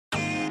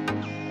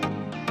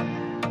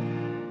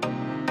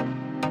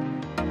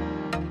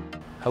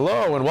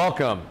Hello and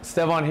welcome.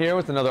 Stevan here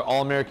with another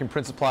All-American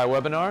Print Supply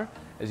webinar.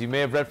 As you may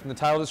have read from the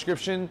title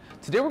description,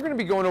 today we're going to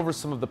be going over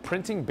some of the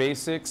printing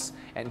basics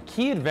and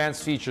key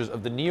advanced features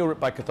of the NeoRip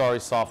by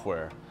Kothari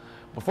software.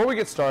 Before we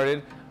get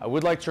started, I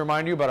would like to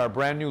remind you about our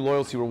brand new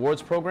loyalty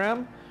rewards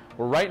program,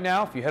 where right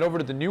now, if you head over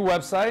to the new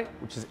website,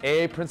 which is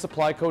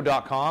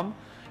aaprintssupplyco.com,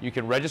 you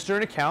can register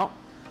an account,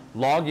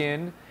 log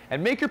in,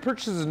 and make your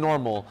purchases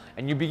normal,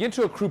 and you begin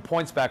to accrue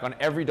points back on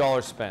every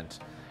dollar spent.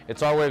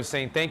 It's our way of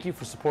saying thank you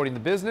for supporting the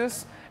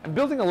business and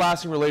building a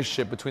lasting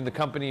relationship between the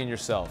company and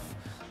yourself.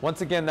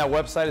 Once again, that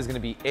website is going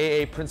to be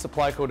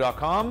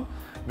aaprintssupplyco.com.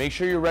 Make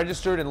sure you're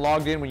registered and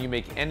logged in when you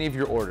make any of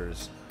your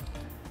orders.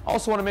 I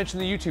also want to mention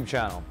the YouTube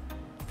channel.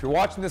 If you're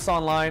watching this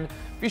online,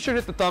 be sure to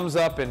hit the thumbs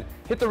up and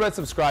hit the red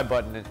subscribe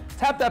button and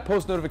tap that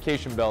post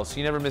notification bell so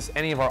you never miss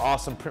any of our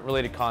awesome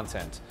print-related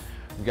content.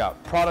 We've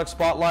got product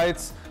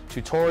spotlights,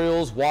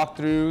 tutorials,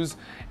 walkthroughs,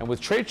 and with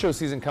trade show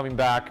season coming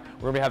back,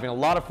 we're going to be having a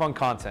lot of fun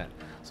content.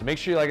 So make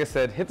sure, like I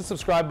said, hit the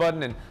subscribe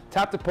button and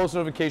tap the post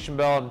notification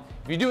bell. And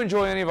if you do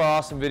enjoy any of our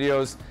awesome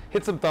videos,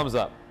 hit some thumbs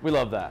up. We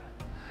love that.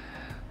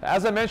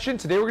 As I mentioned,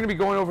 today we're going to be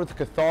going over the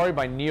Kothari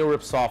by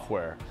NeoRip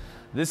software.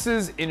 This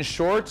is, in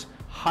short,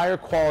 higher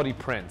quality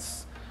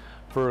prints.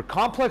 For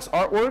complex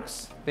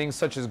artworks, things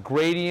such as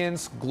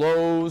gradients,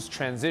 glows,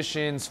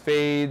 transitions,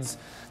 fades,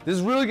 this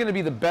is really going to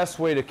be the best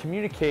way to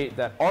communicate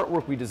that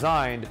artwork we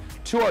designed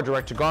to our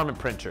direct-to-garment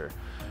printer.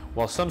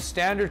 While some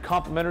standard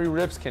complementary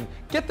rips can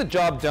get the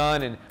job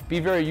done and be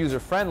very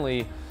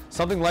user-friendly,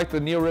 something like the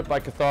NeoRip by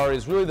Kothari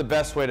is really the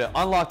best way to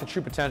unlock the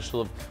true potential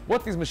of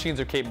what these machines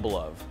are capable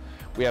of.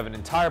 We have an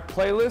entire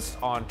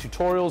playlist on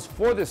tutorials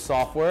for this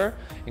software,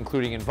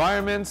 including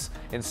environments,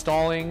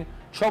 installing,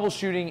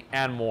 troubleshooting,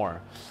 and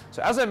more.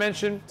 So as I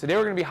mentioned, today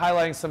we're going to be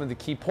highlighting some of the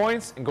key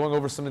points and going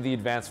over some of the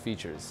advanced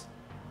features.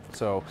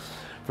 So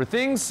for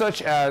things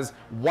such as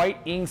white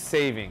ink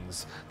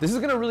savings, this is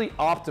going to really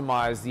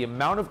optimize the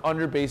amount of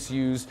underbase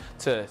used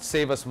to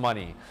save us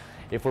money.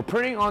 If we're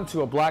printing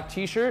onto a black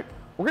t-shirt,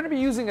 we're going to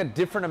be using a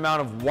different amount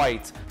of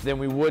white than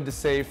we would to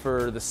say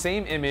for the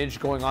same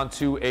image going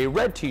onto a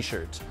red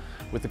t-shirt.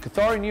 With the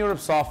Kothari NeoRip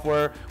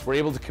software, we're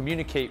able to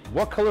communicate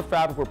what color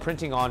fabric we're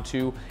printing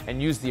onto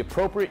and use the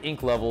appropriate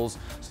ink levels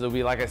so that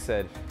we, like I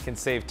said, can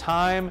save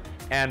time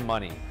and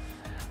money.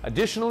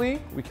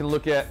 Additionally, we can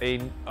look at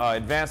an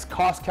advanced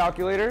cost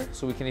calculator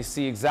so we can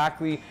see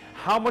exactly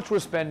how much we're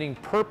spending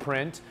per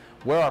print,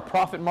 where our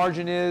profit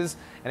margin is,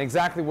 and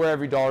exactly where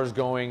every dollar is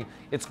going.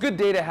 It's good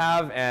data to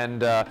have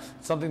and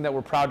something that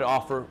we're proud to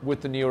offer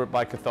with the NeoRip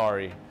by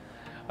Kothari.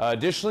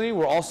 Additionally,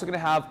 we're also going to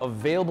have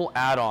available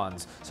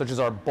add-ons such as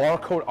our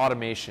barcode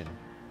automation.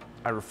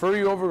 I refer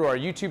you over to our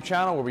YouTube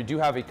channel where we do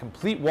have a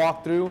complete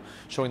walkthrough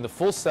showing the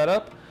full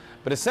setup.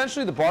 But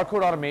essentially, the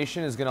barcode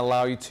automation is going to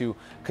allow you to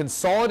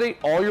consolidate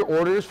all your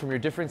orders from your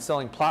different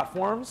selling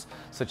platforms,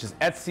 such as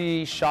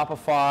Etsy,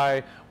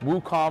 Shopify,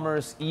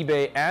 WooCommerce,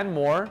 eBay, and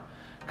more.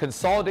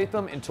 Consolidate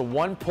them into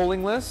one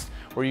pulling list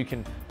where you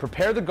can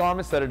prepare the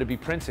garments that are to be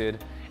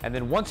printed. And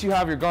then once you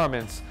have your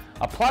garments,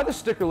 apply the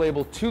sticker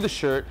label to the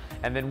shirt.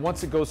 And then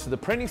once it goes to the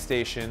printing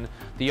station,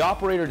 the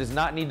operator does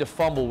not need to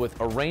fumble with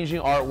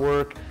arranging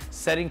artwork,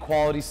 setting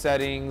quality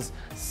settings,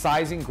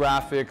 sizing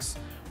graphics.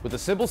 With a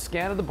simple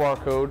scan of the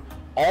barcode,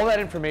 all that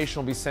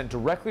information will be sent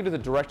directly to the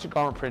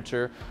direct-to-garment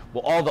printer.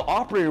 Well, all the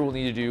operator will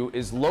need to do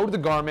is load the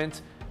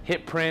garment,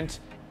 hit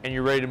print, and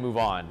you're ready to move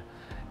on.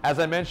 As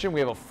I mentioned, we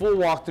have a full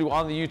walkthrough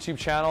on the YouTube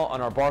channel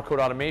on our barcode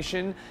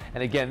automation.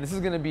 And again, this is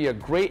going to be a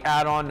great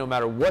add-on no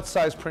matter what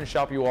size print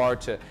shop you are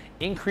to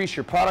increase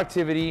your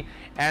productivity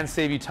and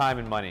save you time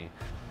and money.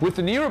 With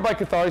the NeoRip by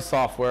Kothari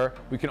software,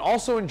 we can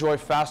also enjoy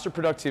faster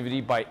productivity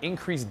by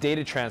increased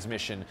data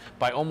transmission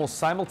by almost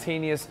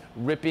simultaneous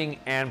ripping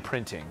and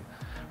printing.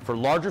 For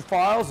larger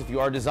files, if you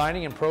are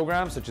designing in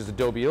programs such as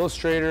Adobe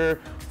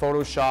Illustrator,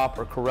 Photoshop,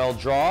 or Corel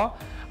Draw,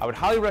 I would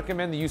highly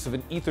recommend the use of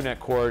an Ethernet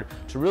cord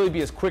to really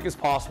be as quick as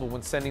possible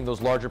when sending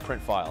those larger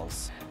print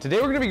files. Today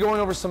we're going to be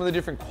going over some of the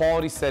different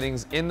quality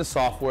settings in the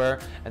software,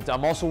 and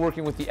I'm also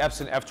working with the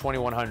Epson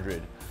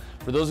F2100.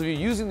 For those of you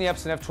using the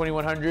Epson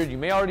F2100, you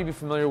may already be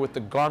familiar with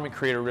the Garment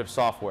Creator RIP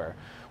software,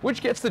 which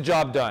gets the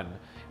job done.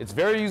 It's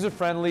very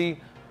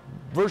user-friendly,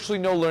 virtually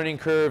no learning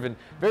curve, and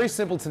very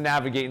simple to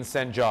navigate and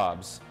send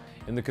jobs.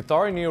 In the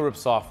Kothari NeoRip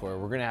software,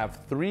 we're going to have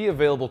 3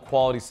 available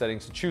quality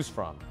settings to choose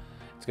from.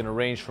 It's going to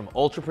range from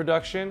Ultra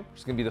Production, which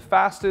is going to be the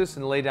fastest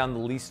and lay down the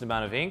least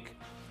amount of ink,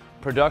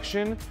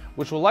 Production,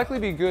 which will likely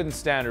be good and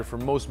standard for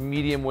most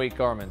medium weight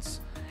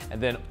garments,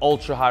 and then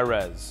Ultra High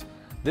Res.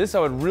 This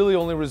I would really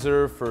only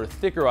reserve for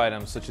thicker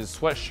items such as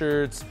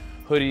sweatshirts,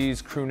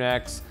 hoodies, crew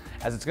necks,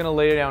 as it's going to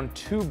lay down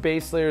 2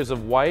 base layers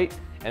of white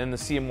and then the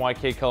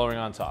CMYK coloring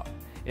on top.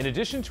 In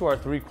addition to our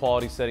 3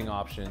 quality setting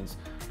options,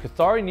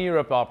 Kothari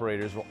NeoRip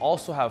operators will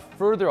also have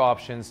further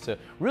options to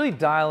really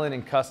dial in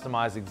and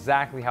customize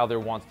exactly how they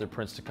want their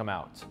prints to come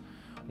out.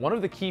 One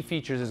of the key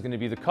features is going to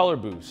be the color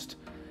boost.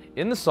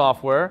 In the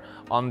software,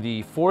 on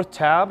the 4th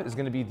tab is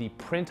going to be the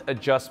print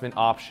adjustment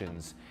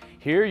options.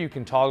 Here you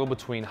can toggle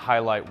between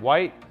highlight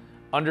white,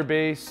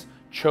 underbase,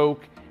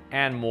 choke,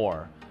 and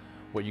more.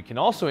 What you can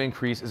also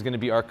increase is going to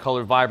be our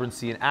color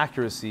vibrancy and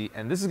accuracy,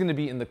 and this is going to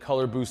be in the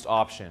color boost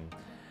option.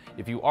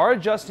 If you are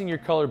adjusting your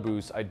color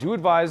boost, I do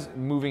advise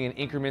moving in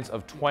increments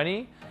of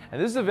 20,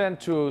 and this is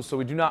event so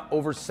we do not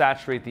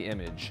oversaturate the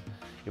image.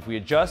 If we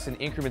adjust in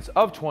increments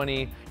of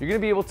 20, you're going to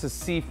be able to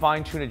see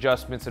fine-tune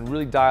adjustments and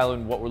really dial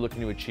in what we're looking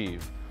to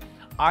achieve.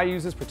 I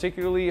use this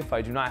particularly if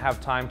I do not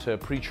have time to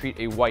pre-treat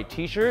a white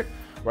t-shirt,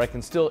 where I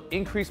can still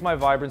increase my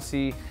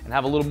vibrancy and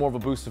have a little more of a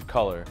boost of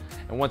color.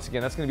 And once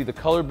again, that's going to be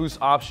the color boost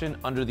option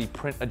under the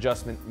print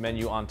adjustment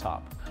menu on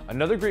top.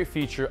 Another great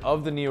feature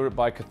of the NeoRip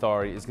by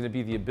Kothari is going to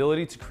be the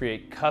ability to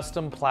create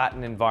custom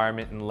Platen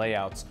environment and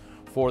layouts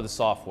for the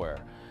software.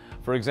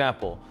 For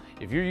example,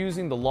 if you're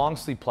using the long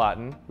sleeve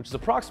Platen, which is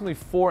approximately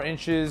 4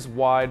 inches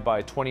wide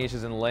by 20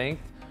 inches in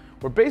length,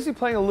 we're basically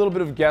playing a little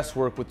bit of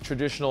guesswork with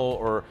traditional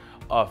or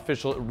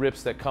official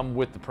rips that come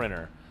with the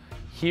printer.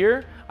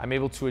 Here, I'm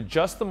able to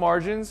adjust the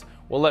margins.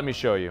 Well, let me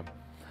show you.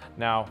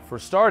 Now, for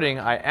starting,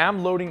 I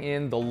am loading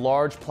in the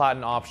large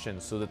Platen option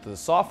so that the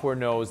software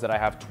knows that I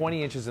have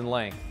 20 inches in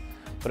length.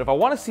 But if I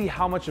want to see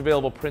how much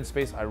available print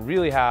space I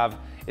really have,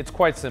 it's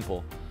quite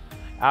simple.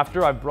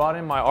 After I've brought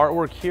in my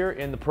artwork here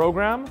in the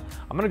program,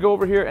 I'm going to go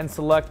over here and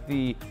select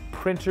the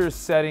printer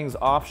settings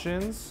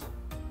options.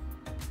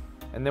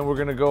 And then we're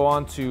going to go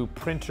on to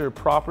printer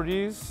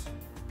properties.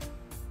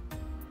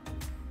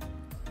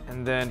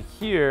 And then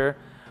here,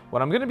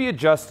 what I'm going to be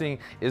adjusting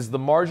is the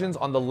margins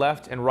on the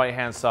left and right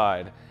hand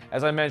side.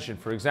 As I mentioned,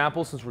 for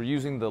example, since we're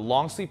using the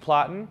long sleeve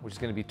Platen, which is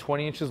going to be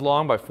 20 inches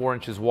long by 4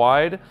 inches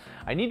wide,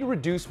 I need to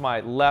reduce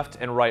my left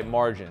and right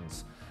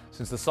margins.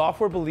 Since the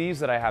software believes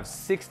that I have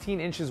 16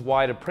 inches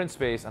wide of print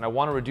space and I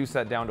want to reduce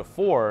that down to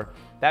 4,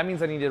 that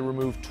means I need to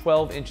remove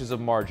 12 inches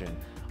of margin.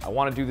 I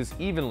want to do this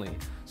evenly.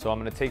 So I'm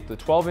going to take the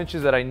 12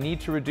 inches that I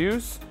need to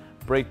reduce,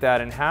 break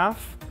that in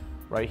half.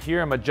 Right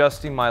here, I'm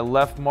adjusting my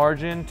left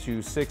margin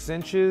to 6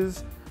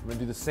 inches. I'm going to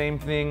do the same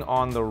thing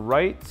on the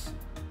right.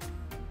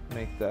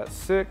 Make that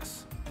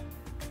 6.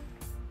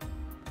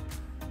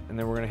 And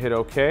then we're going to hit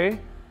OK.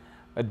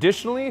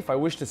 Additionally, if I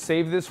wish to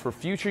save this for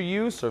future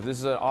use, or if this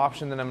is an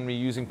option that I'm going to be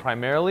using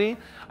primarily,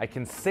 I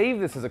can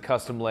save this as a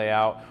custom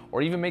layout,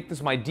 or even make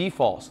this my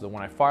default, so that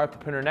when I fire up the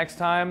printer next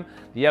time,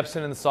 the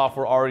Epson and the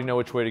software already know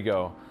which way to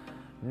go.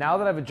 Now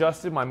that I've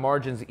adjusted my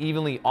margins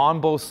evenly on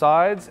both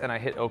sides, and I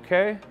hit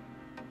OK,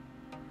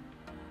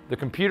 the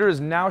computer is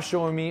now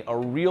showing me a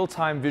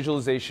real-time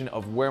visualization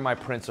of where my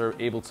prints are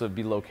able to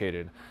be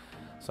located.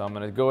 So I'm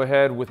going to go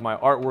ahead with my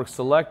artwork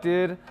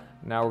selected.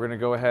 Now we're going to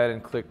go ahead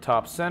and click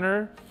top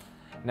center.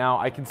 Now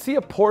I can see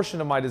a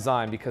portion of my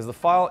design because the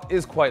file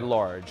is quite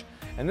large.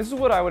 And this is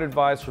what I would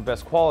advise for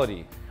best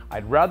quality.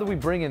 I'd rather we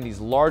bring in these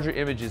larger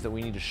images that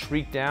we need to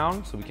shrink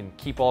down so we can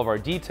keep all of our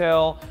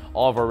detail,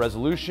 all of our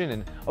resolution,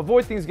 and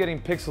avoid things getting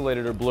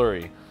pixelated or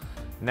blurry.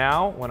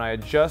 Now, when I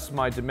adjust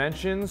my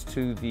dimensions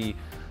to the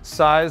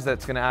size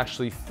that's going to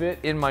actually fit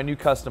in my new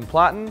custom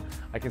Platen,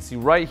 I can see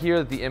right here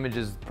that the image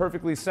is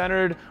perfectly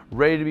centered,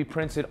 ready to be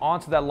printed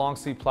onto that long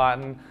sleeve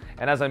Platen.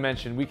 And as I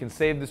mentioned, we can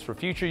save this for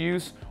future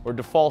use or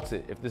default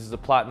it if this is a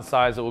Platen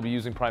size that we'll be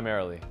using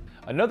primarily.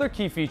 Another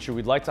key feature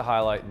we'd like to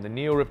highlight in the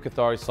NeoRip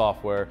Kothari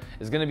software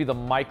is going to be the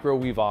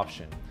Microweave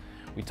option.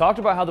 We talked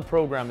about how the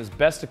program is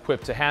best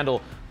equipped to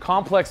handle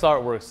complex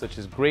artworks such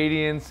as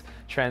gradients,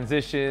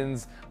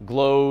 transitions,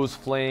 glows,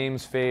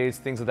 flames, fades,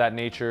 things of that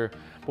nature.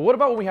 But what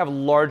about when we have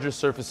larger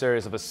surface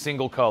areas of a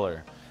single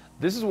color?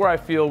 This is where I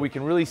feel we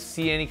can really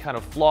see any kind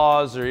of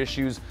flaws or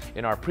issues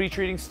in our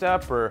pre-treating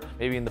step, or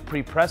maybe in the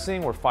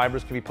pre-pressing where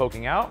fibers can be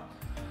poking out.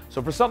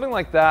 So for something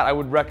like that, I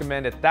would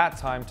recommend at that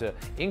time to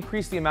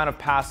increase the amount of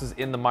passes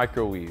in the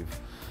Microweave.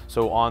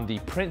 So on the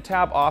print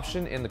tab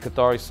option in the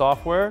Kothari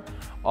software,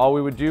 all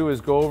we would do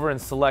is go over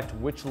and select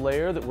which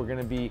layer that we're going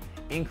to be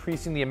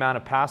increasing the amount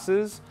of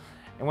passes.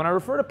 And when I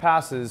refer to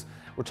passes,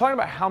 we're talking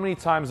about how many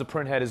times the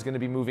print head is going to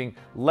be moving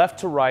left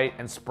to right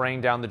and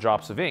spraying down the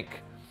drops of ink.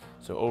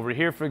 So over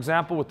here, for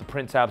example, with the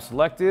print tab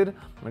selected,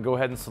 I'm going to go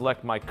ahead and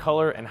select my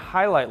color and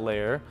highlight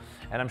layer,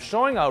 and I'm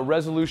showing a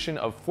resolution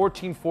of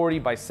 1440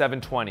 by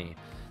 720.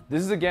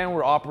 This is, again,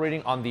 we're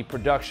operating on the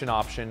production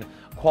option,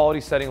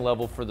 quality setting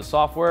level for the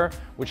software,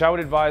 which I would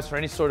advise for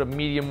any sort of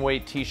medium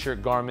weight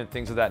t-shirt, garment,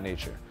 things of that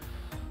nature.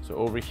 So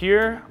over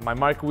here, my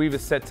Microweave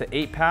is set to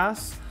 8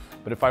 pass.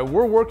 But if I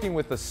were working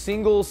with a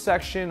single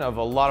section of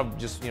a lot of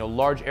just,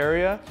 large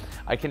area,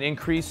 I can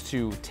increase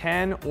to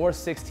 10 or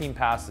 16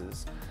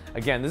 passes.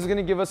 Again, this is going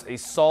to give us a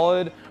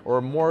solid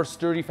or more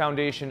sturdy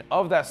foundation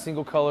of that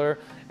single color.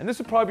 And this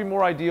would probably be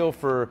more ideal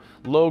for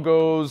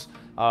logos,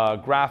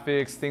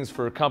 graphics, things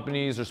for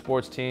companies or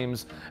sports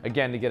teams.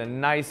 Again, to get a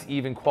nice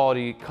even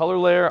quality color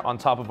layer on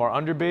top of our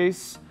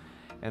underbase.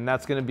 And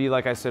that's going to be,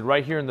 like I said,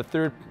 right here in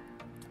the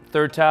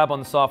third tab on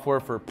the software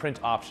for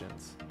print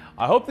options.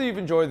 I hope that you've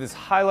enjoyed this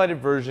highlighted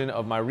version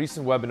of my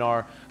recent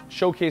webinar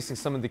showcasing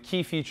some of the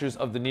key features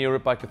of the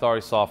NeoRip by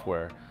Kothari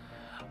software.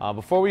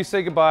 Before we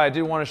say goodbye, I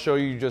did want to show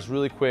you just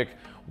really quick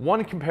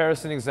one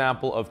comparison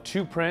example of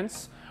 2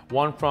 prints,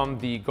 one from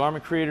the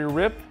Garment Creator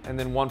RIP and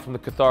then one from the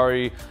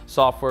Kothari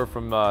software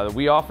that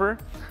we offer.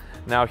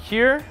 Now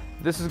here,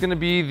 this is going to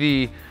be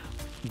the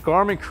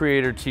Garment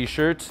Creator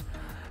t-shirt.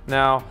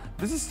 Now,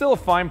 this is still a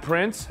fine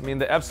print. I mean,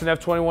 the Epson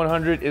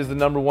F2100 is the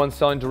 #1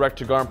 selling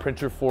direct-to-garment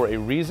printer for a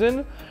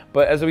reason,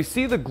 but as we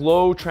see the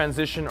glow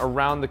transition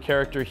around the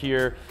character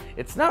here,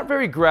 it's not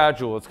very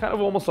gradual. It's kind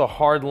of almost a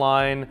hard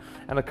line,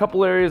 and a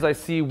couple areas I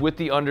see with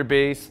the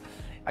underbase,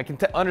 I can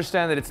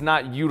understand that it's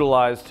not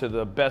utilized to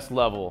the best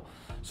level.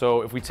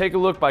 So if we take a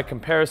look by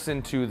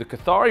comparison to the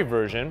Kothari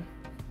version,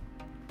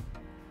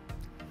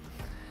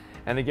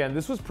 and again,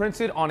 this was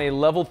printed on a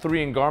level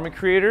 3 in Garment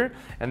Creator,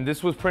 and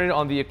this was printed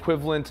on the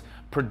equivalent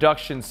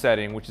production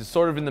setting, which is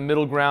sort of in the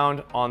middle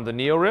ground on the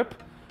NeoRip.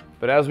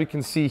 But as we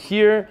can see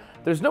here,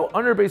 there's no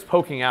underbase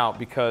poking out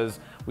because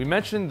we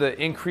mentioned the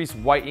increased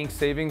white ink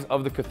savings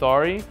of the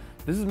Kothari.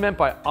 This is meant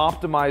by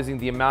optimizing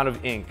the amount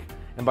of ink.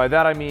 And by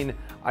that I mean,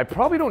 I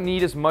probably don't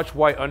need as much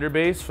white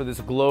underbase for this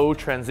glow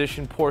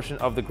transition portion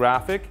of the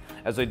graphic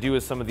as I do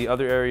with some of the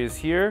other areas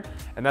here.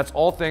 And that's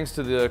all thanks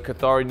to the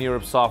Kothari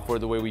NeoRip software,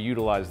 the way we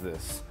utilize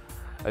this.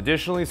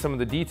 Additionally, some of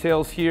the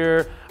details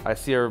here I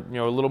see are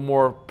a little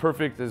more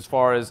perfect as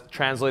far as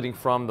translating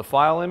from the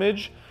file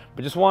image,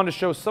 but just wanted to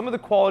show some of the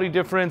quality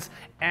difference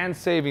and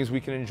savings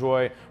we can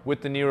enjoy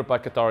with the NeoRip by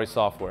Kothari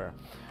software.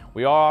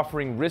 We are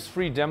offering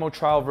risk-free demo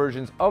trial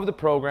versions of the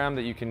program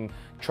that you can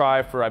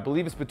try for, I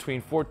believe it's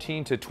between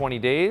 14 to 20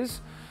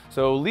 days.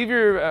 So leave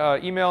your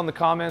email in the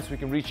comments. We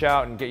can reach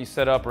out and get you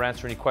set up or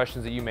answer any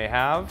questions that you may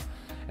have.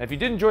 And if you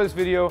did enjoy this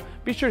video,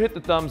 be sure to hit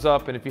the thumbs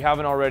up, and if you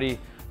haven't already,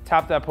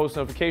 tap that post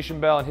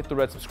notification bell and hit the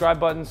red subscribe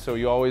button so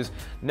you always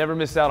never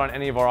miss out on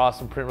any of our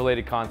awesome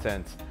print-related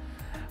content.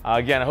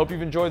 Again, I hope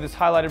you've enjoyed this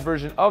highlighted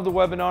version of the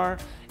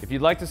webinar. If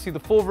you'd like to see the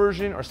full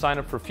version or sign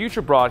up for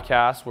future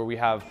broadcasts where we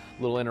have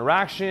a little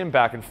interaction,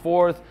 back and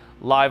forth,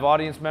 live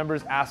audience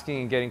members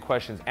asking and getting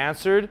questions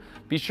answered,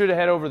 be sure to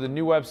head over to the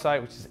new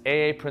website, which is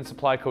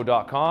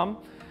aaprintsupplyco.com.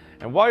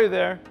 And while you're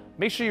there,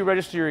 make sure you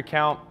register your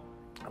account,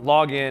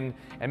 log in,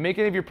 and make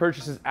any of your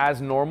purchases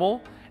as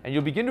normal, and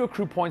you'll begin to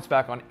accrue points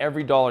back on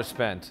every dollar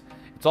spent.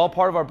 It's all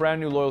part of our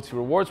brand new loyalty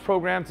rewards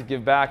program to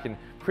give back and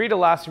create a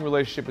lasting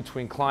relationship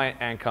between client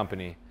and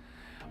company.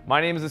 My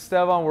name is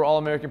Esteban. We're All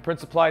American Print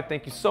Supply.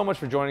 Thank you so much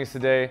for joining us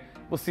today.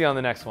 We'll see you on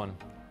the next one.